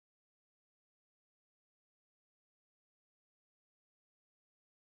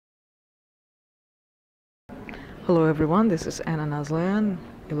Hello everyone, this is Anna Nazlayan,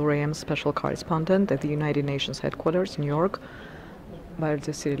 iLur.am special correspondent at the United Nations headquarters, New York. Բարև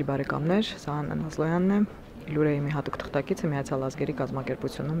ձեզ սիրելի բարեկամներ, սա Աննա Նազլոյանն է, iLur.am-ի հատուկ թղթակիցը Միացյալ Ազգերի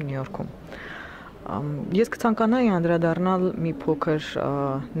կազմակերպությունում Նյու Յորքում։ Ես կցանկանայի անդրադառնալ մի փոքր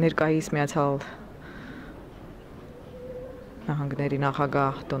ներկայիս Միացյալ Նահանգների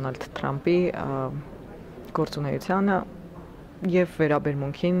նախագահ Դոնալդ Թրամփի գործունեությանը եւ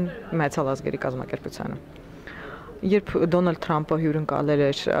վերաբերմունքին Միացյալ Ազգերի կազմակերպությանը։ Երբ Դոնալդ Թրամփը հյուրընկալել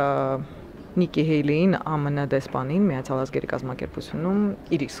էր Նիկի Հեյլիին ԱՄՆ դեսպանին Միացյալ Ազգերի կազմակերպությունում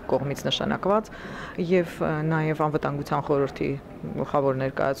իր կողմից նշանակված եւ նաեւ անվտանգության խորհրդի գլխավոր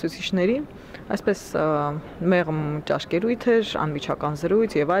ներկայացուցիչների, այսպես մեղմ ճաշկերույթ էր, անմիջական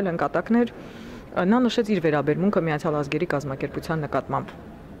զրույց եւ այլ նկատակներ, նա նշեց իր վերաբերմունքը Միացյալ Ազգերի կազմակերպության նկատմամբ։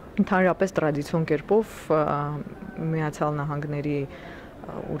 Ընդհանրապես տրադիցիոն կերպով Միացյալ Նահանգների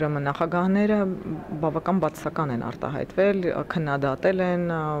ուրեմն նախագահները բավական բացասական են արտահայտվել, քննադատել են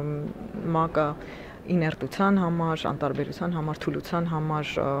ՄԱԿ-ը իներտության համար, անտարբերության համար, թուլության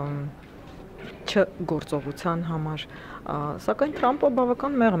համար, չգործողության համար, սակայն Թրամփը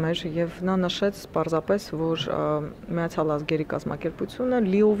բավական մեղմ էր եւ նա նշեց պարզապես, որ Միացյալ Ազգերի կազմակերպությունը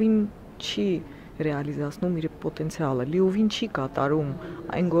լիովին չի ռեալիզացնում իր պոտենցիալը, լիովին չի կատարում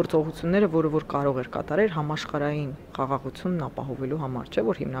այն գործողությունները, որը որ կարող էր կատարել համաշխարհային խաղաղությունն ապահովելու համար, չէ՞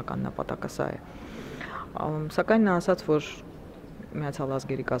 որ հիմնական նպատակը սա է։ Սակայն նա ասաց, որ Միացյալ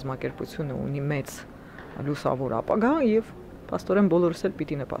Ազգերի կազմակերպությունը ունի մեծ լուսավոր ապագա եւ փաստորեն բոլորս էլ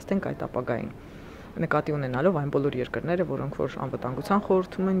պիտի նպաստենք այդ ապագային։ Նկատի ունենալով այն բոլոր երկրները, որոնք որ անվտանգության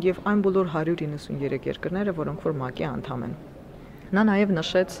խորհրդում են եւ այն բոլոր 193 երկրները, որոնք որ ՄԱԿ-ի անդամ են։ Նա նաև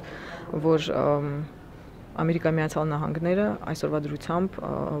նշեց, որ Ամերիկայի Միացյալ Նահանգները այսօրվա դրությամբ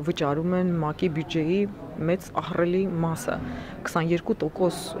վճարում են ՄԱԿ-ի բյուջեի մեծ ահռելի մասը,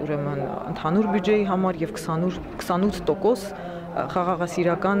 22% ուրեմն ընդհանուր բյուջեի համար եւ 28%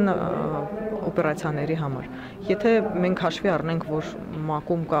 խաղաղասիրական օպերացիաների համար։ Եթե մենք հաշվի առնենք, որ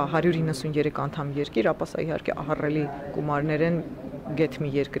ՄԱԿ-ում կա 193 անդամ երկիր, ապա սա իհարկե ահռելի գումարներ են գեթ մի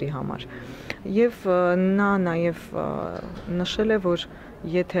երկրի համար։ Եվ նա նաև նշել է, որ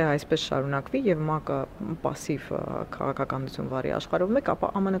եթե այսպես շարունակվի եւ ՄԱԿ-ը пассив քաղաքականություն վարի աշխարհով մեկ,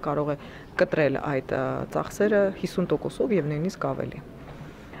 ապա ԱՄՆ կարող է կտրել այդ ծախսերը 50%-ով եւ նույնիսկ ավելի։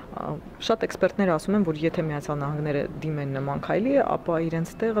 Շատ էքսպերտներ ասում են, որ եթե Միացյալ Նահանգները դիմեն նման քայլի, ապա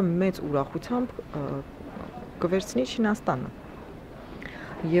իրենց տեղը մեծ ուրախությամբ կվերցնի Չինաստանը։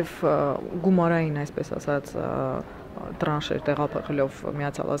 Եվ գումարային, այսպես ասած, տրանշեր տեղափոխելով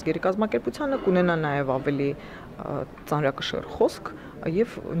Միացյալ Ազգերի կազմակերպությանը կունենա նաև ավելի ծանրակշիռ խոսք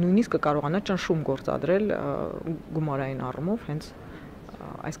եւ նույնիսկ կկարողանա ճնշում գործադրել գումարային առումով հենց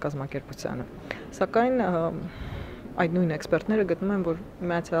այս կազմակերպությանը։ Սակայն այդ նույն էքսպերտները գտնում են, որ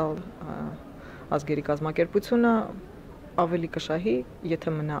Միացյալ Ազգերի կազմակերպությունը ավելի կշահի,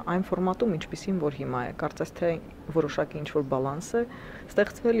 եթե մնա այն ֆորմատում, ինչպիսին որ հիմա է, կարծես թե որոշակի ինչ-որ բալանս է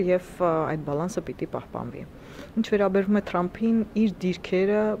ստեղծվել եւ այդ բալանսը պիտի պահպանվի։ Ինչ վերաբերում է Թրամփին, իր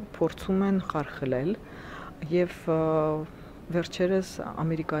դիրքերը փորձում են խարխլել եւ վերջերս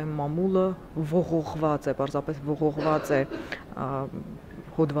Ամերիկայի մամուլը ողողված է, պարզապես ողողված է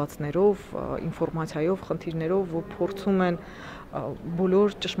հոդվածներով, ինֆորմացիայով, խնդիրներով, որ փորձում են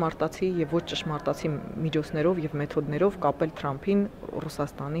բոլոր ճշմարտացի եւ ոչ ճշմարտացի միջոցներով եւ մեթոդներով կապել Թրամփին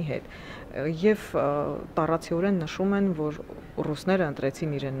Ռուսաստանի հետ։ Եվ տարածիորեն նշում են, որ ռուսները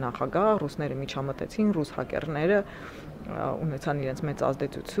ընտրեցին իրեն նախագահ, ռուսները միջամտեցին, ռուս հակերները ունեցան իրենց մեծ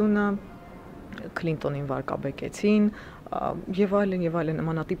ազդեցությունը, Քլինտոնին վարկաբեկեցին եւ այլն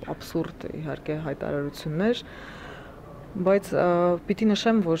նմանատիպ абսուրդ իհարկե հայտարարություններ, բայց պիտի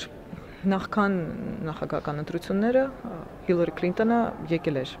նշեմ, որ նախքան նախագահական ընտրությունները Հիլարի Քլինտոնը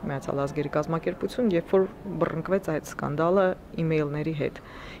եկել էր Միացյալ Ազգերի կազմակերպություն, երբ որ բռնկվեց այդ սկանդալը իմեյլների հետ։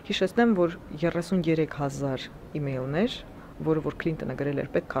 Հիշեցնեմ, որ 33,000 իմեյլներ, որը որ Քլինտոնը գրել էր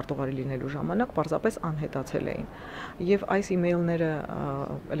պետք քարտուղարի լինելու ժամանակ, պարզապես անհետացել էին։ Եվ այս իմեյլները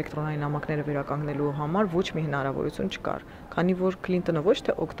էլեկտրոնային նամակները վերականգնելու համար ոչ մի հնարավորություն չկար, քանի որ Քլինտոնը ոչ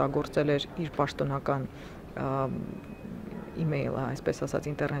թե օգտագործել էր իր պաշտոնական email-ը, այսպես ասած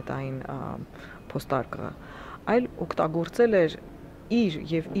ինտերնետային փոստարկղը, այլ օգտագործել էր իր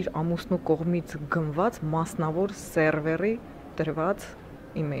եւ իր ամուսնու կողմից գնված մասնավոր սերվերի տրված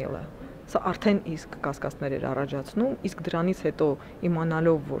email-ը։ Սա արդեն իսկ կասկածներ էր առաջացնում, իսկ դրանից հետո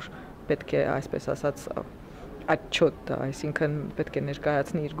իմանալով, որ պետք է, այսպես ասած, отчет, այսինքն պետք է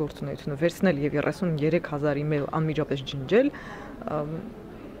ներկայացնի իր գործունեությունը, վերցնել եւ 33,000 email անմիջապես ջնջել,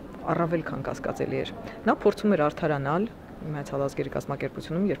 առավել քան կասկածելի էր։ Նա փորձում էր արդարանալ Միացյալ Ազգերի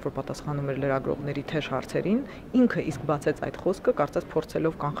կազմակերպությունում, երբ որ պատասխանում էր լրագրողների թեժ հարցերին, ինքը իսկ բացեց այդ խոսքը, կարծես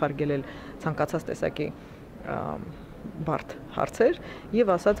փորձելով կանխարգելել ցանկացած տեսակի բարդ հարցեր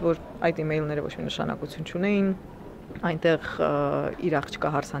եւ ասաց, որ այդ email-ները ոչ մի նշանակություն չունեին, այնտեղ իր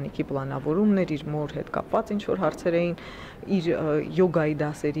աղջկա հարսանիքի պլանավորումներ, իր մոր հետ կապված ինչ որ հարցեր էին, իր յոգայի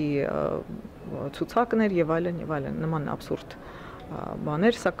դասերի ցուցակներ եւ այլն, նման абսուրդ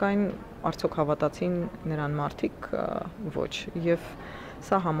բաներ, սակայն արդյոք հավատացին նրան մարդիկ ոչ եւ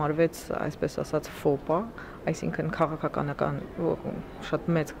սա համարվեց, այսպես ասած, ֆոպա, այսինքն քաղաքականական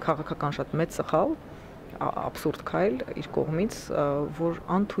շատ մեծ սխալ, абսուրդ քայլ իր կողմից, որ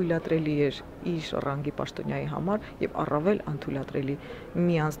անթույլատրելի էր իր ռանգի պաշտոնյայի համար եւ առավել անթույլատրելի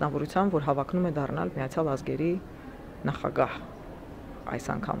մի անձնավորության, որ հավակնում է դառնալ Միացյալ Ազգերի նախագահ, այս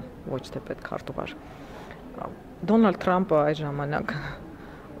անգամ ոչ թե պետքարտուղար։ Դոնալդ Թրամփը այդ ժամանակ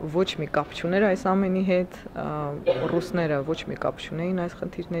ոչ մի կապ չուներ այս ամենի հետ, ռուսները ոչ մի կապ չունեին այս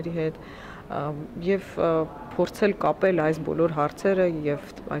խնդիրների հետ եւ փորձել կապել այս բոլոր հարցերը եւ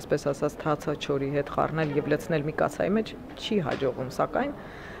այսպես ասած թացա չորի հետ խառնել եւ լցնել մի կացայի մեջ չի հաջողում, սակայն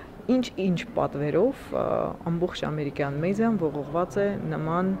ինչ պատվերով ամբողջ ամերիկյան մեդիան ողողված է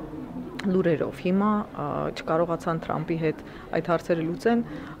նման լուրերով։ Հիմա չկարողացան Թրամփի հետ այդ հարցերը լուծեն,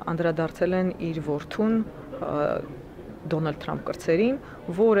 անդրադարձել են իր որդուն Դոնալդ Թրամփ կրծերին,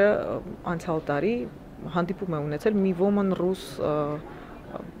 որը անցյալ տարի հանդիպում է ունեցել մի ոմն ռուս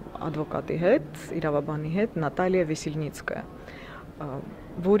advokati հետ, իրավաբանի հետ, Նատալիա Վեսիլնիցկա,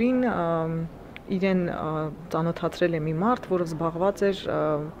 որին իրեն ծանոթացրել է մի մարդ, որը զբաղված էր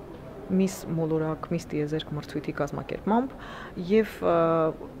միս մոլորակ, միս տիեզերք մրցույթի կազմակերպմամբ եւ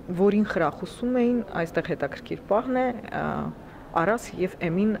որին խրախուսում էին, այստեղ հետաքրքիր պահն է, Արաս եւ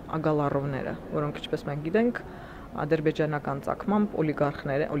Էմին Ագալարովները, որոնք ինչպես մենք գիտենք, ադրբեջանական ցակմամբ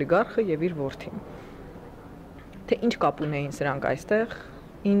օլիգարխը եւ իր որդին։ Թե ինչ կապ ունեին սրանք այստեղ,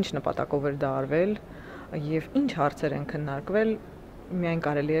 ինչ նպատակով էր դա արվել եւ ինչ հարցեր են քննարկվել, միայն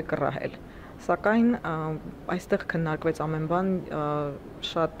կարելի է կռահել։ Սակայն այստեղ քննարկվեց ամեն բան,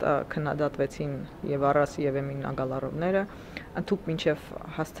 շատ քննադատվեցին եւ Արասի եւ Էմին Ագալարովները, ընդհանուր մինչեւ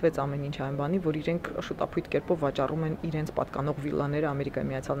հասցվեց ամեն ինչ այն բանի, որ իրենք շուտապույտ կերպով վաճառում են իրենց պատկանող վիլլաները Ամերիկայի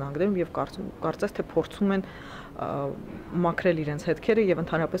Միացյալ Նահանգներում եւ կարծես թե փորձում են մաքրել իրենց հետքերը եւ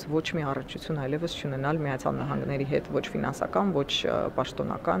ընդհանրապես ոչ մի առնչություն այլևս չունենալ Միացյալ Նահանգների հետ, ոչ ֆինանսական, ոչ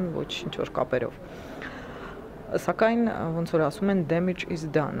պաշտոնական, ոչ ինչ որ կապերով։ Սակայն ոնց որ ասում են damage is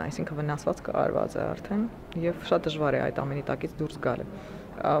done, այսինքն վնասվածքը արված է արդեն եւ շատ դժվար է այդ ամենի տակից դուրս գալը։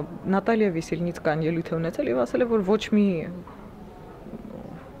 Նատալիա Վեսիլնիցկան ելույթ է ունեցել եւ ասել է, որ ոչ մի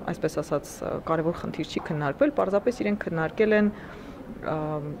այսպես ասած կարևոր խնդիր չի քննարկվել, պարզապես իրենք քննարկել են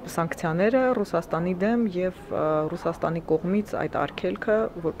սանկցիաները Ռուսաստանի դեմ եւ Ռուսաստանի կողմից այդ արգելքը,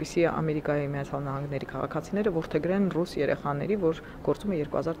 որպեսզի Ամերիկայի Միացյալ Նահանգների քաղաքացիները որդեգրեն ռուս երեխաների, որ գործում է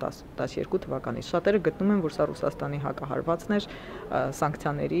 2012 թվականից։ Շատերը գտնում են, որ սա Ռուսաստանի հակահարվածն էր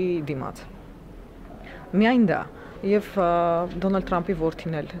սանկցիաների դիմաց։ Միայն դա եւ Դոնալդ Թրամփի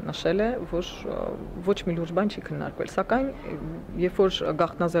որդին էլ նշել է, որ ոչ մի լուրջ բան չի քննարկվել, սակայն երբ որ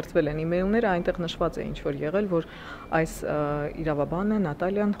գաղտնազերծվել են email-ները, այնտեղ նշված է ինչ որ եղել, որ այս իրավաբանը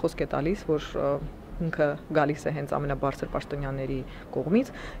Նատալիան խոսք է տալիս, որ ինքը գալիս է հենց ամենաբարձր պաշտոնյաների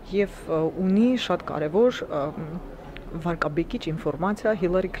կողմից եւ ունի շատ կարեւոր վարկաբեկիչ ինֆորմացիա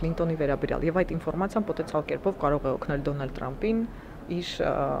Հիլարի Քլինտոնի վերաբերյալ եւ այդ ինֆորմացիան պոտենցիալ կերպով կարող է օգնել Դոնալդ Թրամփին իր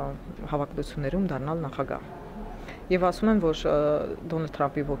հավաքություններում դառնալ նախագահ։ Եվ ասում են, որ Դոնալդ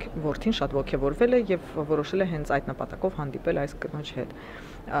Թրամփի որդին շատ ոգևորվել է եւ որոշել է հենց այդ նպատակով հանդիպել այս կնոջ հետ։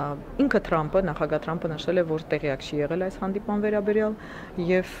 Ինքը Թրամփը, նախագահ Թրամփը նշել է, որ տեղյակ չի եղել այս հանդիպման վերաբերյալ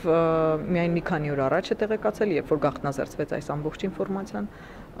եւ միայն մի քանի օր առաջ է տեղեկացել, երբ որ գաղտնազերծվեց այս ամբողջ ինֆորմացիան,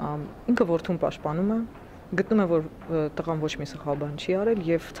 ինքը որդուն պաշտպանում է, գտնում է, որ տղան ոչ մի սխալ բան չի արել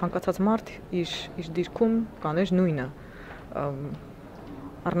եւ ցանկացած մարդ իր դիրքում կաներ նույնը։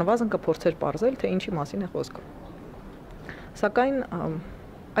 Առնվազն կփորձեր պարզել, թե ինչի մասին է խոսքը։ Սակայն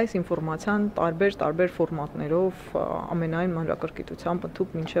այս ինֆորմացիան տարբեր ֆորմատներով ամենայն մանրակրկիտությամբ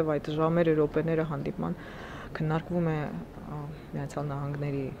ընդհանուր մինչև այդ ժամերը, րոպեները հանդիպման քննարկվում է Միացյալ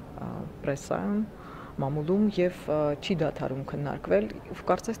Նահանգների պրեսայում, մամուլում եւ չի դադարում քննարկվել։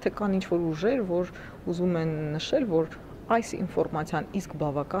 Կարծես թե կան ինչ-որ ուժեր, որ ուզում են նշել, որ այս ինֆորմացիան իսկ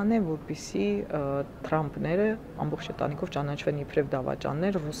բավական է, որպեսզի Թրամփները ամբողջ ընտանիքով ճանաչվեն իբրև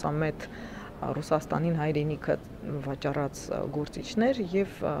դավաճաններ, ռուսամետ Ռուսաստանին հայրենիքը վաճառած գործիչներ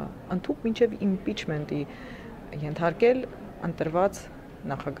եւ ընդհանուր մինչեւ իմպիչմենտի ենթարկել ընտրված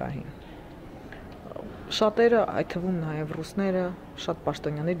նախագահին։ Շատերը, այդ թվում նաեւ ռուսները, շատ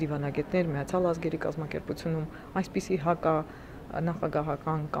պաշտոնյաներ, դիվանագետներ Միացյալ Ազգերի կազմակերպությունում այսպիսի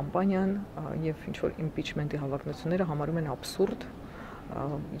նախագահական կամպանիան եւ ինչ որ իմպիչմենտի հավակնությունները համարում են абսուրդ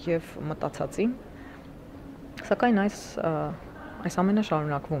եւ մտածածին։ Սակայն այս Այս ամենը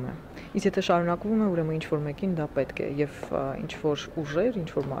շարունակվում է։ Իսկ եթե շարունակվում է, ուրեմն ինչ որ մեկին դա պետք է եւ ինչ որ ուժեր, ինչ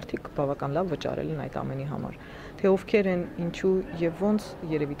որ մարդիկ բավական լավ վճարել են այդ ամենի համար։ Թե ովքեր են, ինչու եւ ոնց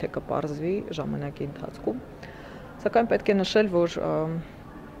երևի թե կպարզվի ժամանակի ընթացքում։ Սակայն պետք է նշել, որ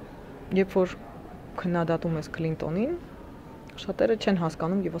երբ որ քննադատում ես Քլինտոնին, շատերը չեն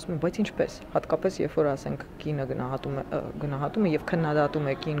հասկանում եւ ասում են, բայց ինչպես, հատկապես երբ որ ասենք կինը գնահատում է եւ քննադատում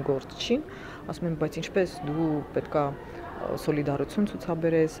է կին գործչին, ասում են, բայց ինչպես դու պետքա սոլիդարություն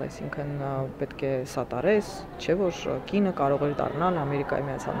ցուցաբերես, այսինքն պետք է սատարես, չէ՞ որ կինը կարող էր դառնալ Ամերիկայի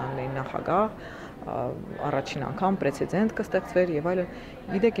Միացյալ Նահանգների նախագահ, առաջին անգամ պրեցեդենտ կստեղծվեր եւ այլն։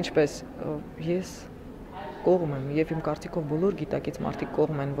 Գիտեք ինչպես, ես կողմ եմ եւ իմ կարծիքով բոլոր գիտակից մարդիկ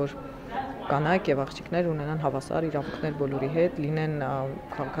կողմ են, որ կանայք եւ աղջիկներ ունենան հավասար իրավունքներ բոլորի հետ, լինեն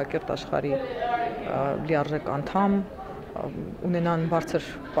քաղաքակիրթ աշխարհի լիարժեք անդամ, ունենան բարձր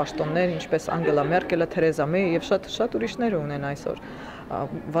պաշտոններ, ինչպես Անգելա Մերկելը, Թերեզա Մեյը եւ շատ ուրիշները ունեն այսօր։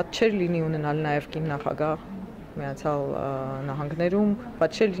 Վատ չէր լինի ունենալ նաեւ կին նախագահ Միացյալ Նահանգներում,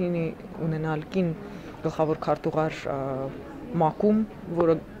 վատ չէր լինի ունենալ կին գլխավոր քարտուղար ՄԱԿ-ում,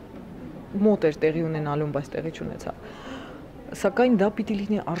 որը մոտ էր տեղի ունենալուն, բայց տեղի չունեցավ։ Սակայն դա պիտի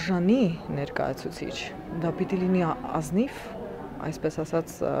լինի արժանի ներկայացուցիչ, դա պիտի լինի ազնիվ, այսպես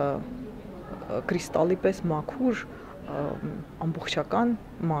ասած, կրիստալի պես մաքուր, ամբողջական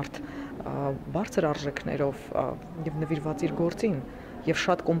մարդ, բարձր արժեքներով եւ նվիրված իր գործին եւ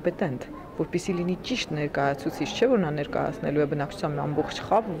շատ կոմպետենտ, որպեսզի լինի ճիշտ ներկայացուցիչ, չէ՞ որ նա ներկայացնելու է բնակչության ամբողջ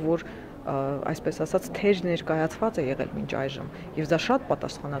խավ, որ այսպես ասած թեժ ներկայացված է եղել մինչ այժմ եւ դա շատ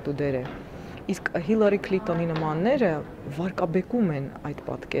պատասխանատու դեր է։ Իսկ Հիլարի Քլինտոնի նմանները վարկաբեկում են այդ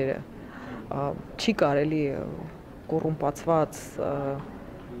պատկերը։ Չի կարելի կոռումպացված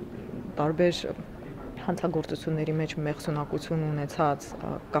տարբեր հանցագործությունների մեջ մեղսունակություն ունեցած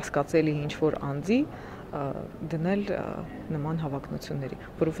կասկածելի ինչ-որ անձի դնել նման հավակնությունների,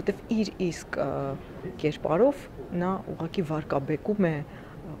 որովհետև իր իսկ կերպարով նա ուղղակի վարկաբեկում է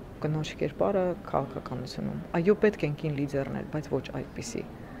կնոջ կերպարը քաղաքականությունում։ Այո, պետք են կին լիդերներ, բայց ոչ այդպիսի։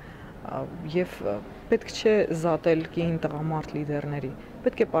 Եվ պետք չէ զատել կին տղամարդ լիդերների,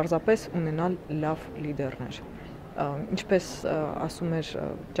 պետք է պարզապես ունենալ լավ լիդերներ։ Ինչպես ասում էր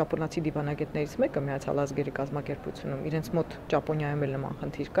ճապոնացի դիվանագետներից մեկը Միացյալ ազգերի կազմակերպությունում, իրենց մոտ Ճապոնիայում էլ նման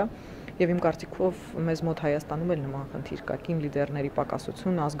խնդիր կա, եւ իմ կարծիքով մեզ մոտ Հայաստանում էլ նման խնդիր կա, կին լիդերների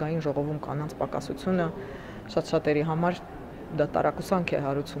պակասությունը, ազգային ժողովում կանանց պակասությունը շատ-շատերի համար դա տարակուսանք է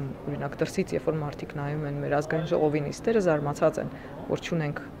հարուցում, օրինակ դրսից, երբ որ մարդիկ նայում են մեր ազգային ժողովին, իստերը զարմացած են, որ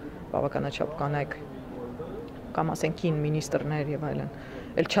չունենք բավականաչափ կանայք կամ ասենք կին մինիստրներ եւ այլն,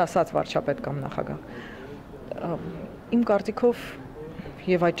 ել չասած վարչապետ կամ նախագահ։ Իմ կարծիքով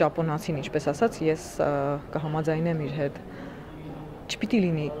եւ այդ ճապոնացին, ինչպես ասած, ես կհամաձայնեմ իր հետ։ Չպիտի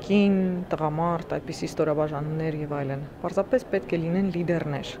լինի կին, տղամարդ, այդպիսի ստորաբաժանումներ եւ այլն։ Պարզապես պետք է լինեն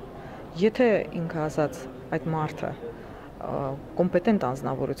լիդերներ։ Եթե ինքը ասած այդ մարդը կոմպետենտ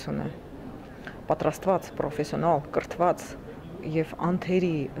անձնավորություն է, պատրաստված, պրոֆեսիոնալ, կրթված եւ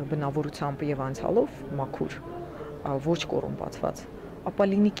անթերի բնավորությամբ եւ անցյալով մաքուր, ոչ կոռումպացված, ապա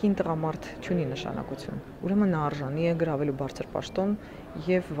լինի կին տղամարդ չունի նշանակություն։ Ուրեմն նա արժանի է գրավելու բարձր պաշտոն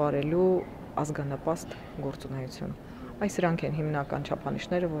եւ վարելու ազգանապաստ գործունեություն։ Այս սրանք են հիմնական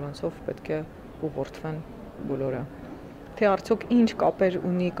չափանիշները, որոնցով պետք է ուղղորդվեն բոլորը։ Թե արդյոք ինչ կապեր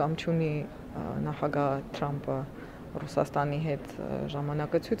ունի կամ չունի նախագահ Թրամփը Ռուսաստանի հետ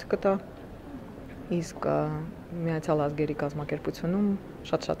ժամանակը ցույց կտա, իսկ Միացյալ ազգերի կազմակերպությունում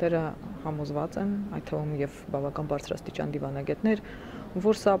շատ-շատերը համոզված են, այդ թվում եւ բավական բարձրաստիճան դիվանագետներ,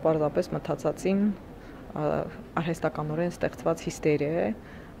 որ սա պարզապես մտածածին արհեստականորեն ստեղծված հիստերիա է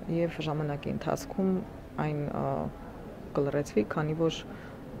եւ ժամանակի ընթացքում այն կլրեցվի, քանի որ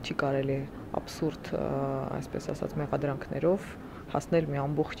չի կարելի абսուրդ, այսպես ասած, մեղադրանքներով հասնել մի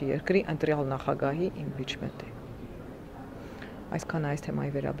ամբողջ երկրի ընտրյալ նախագահի իմպիչմենտի։ Այսքան այս թեմայի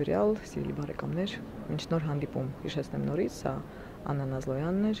վերաբերյալ, սիրելի բարեկամներ, մինչ նոր հանդիպում, հիշեցնեմ նորից, սա Աննա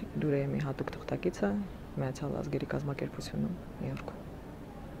Նազլոյանն էր, iLur.am-ի հատուկ թղթակիցը Միացյալ ազգերի կազմակերպությունում Նյու Յորքում։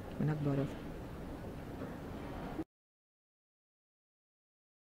 Մնաք բարով։